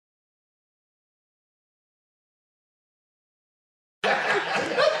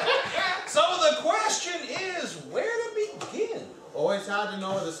it's hard to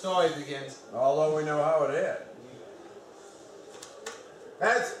know where the story begins. Although we know how it ends.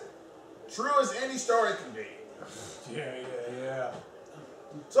 As true as any story can be. Yeah.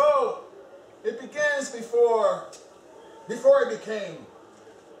 So, it begins before he became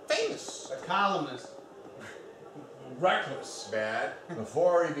famous. A columnist. Reckless. Bad.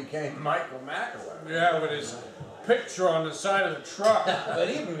 Before he became Michael McAlary. Yeah, with his picture on the side of the truck. But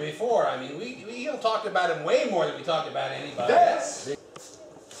even before, I mean, we talked about him way more than we talked about anybody This else.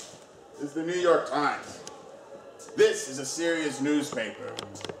 is the New York Times. This is a serious newspaper.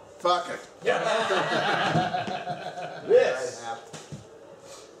 Fuck it. This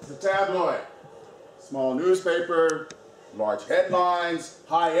is a tabloid. Small newspaper, large headlines,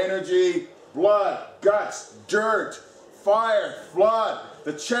 high energy, blood, guts, dirt, fire, flood,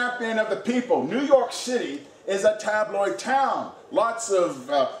 the champion of the people. New York City is a tabloid town. Lots of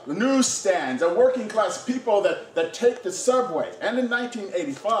newsstands, working class people that take the subway. And in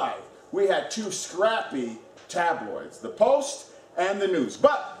 1985, we had two scrappy tabloids, the Post and the News.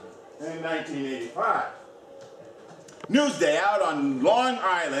 But in 1985, Newsday out on Long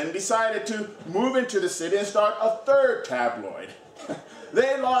Island decided to move into the city and start a third tabloid.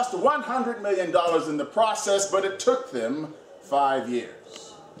 They lost $100 million in the process, but it took them 5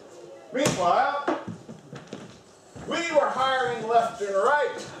 years. Meanwhile, we were hiring left and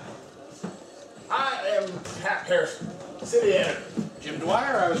right. I am Hairston, city editor. Jim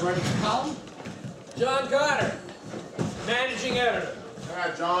Dwyer, I was writing a column. John Cotter, managing editor.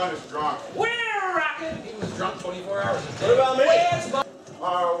 John is drunk. We're rocking. He was drunk 24 hours a day. What about me?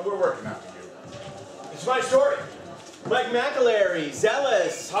 We're working after you. It's my story. Mike McAlary,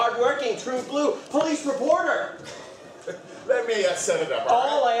 zealous, hardworking, true blue, police reporter. Let me set it up.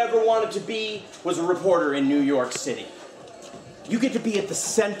 All I ever wanted to be was a reporter in New York City. You get to be at the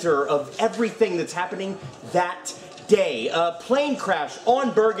center of everything that's happening that day. A plane crash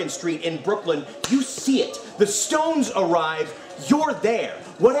on Bergen Street in Brooklyn, you see it. The Stones arrive, you're there.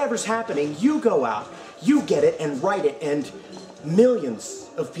 Whatever's happening, you go out, you get it and write it, and millions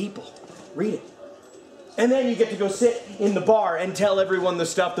of people read it. And then you get to go sit in the bar and tell everyone the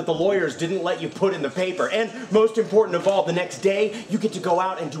stuff that the lawyers didn't let you put in the paper. And most important of all, the next day, you get to go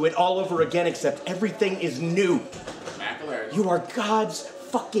out and do it all over again, except everything is new. McAlary. You are God's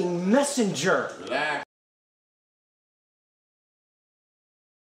fucking messenger. Relax.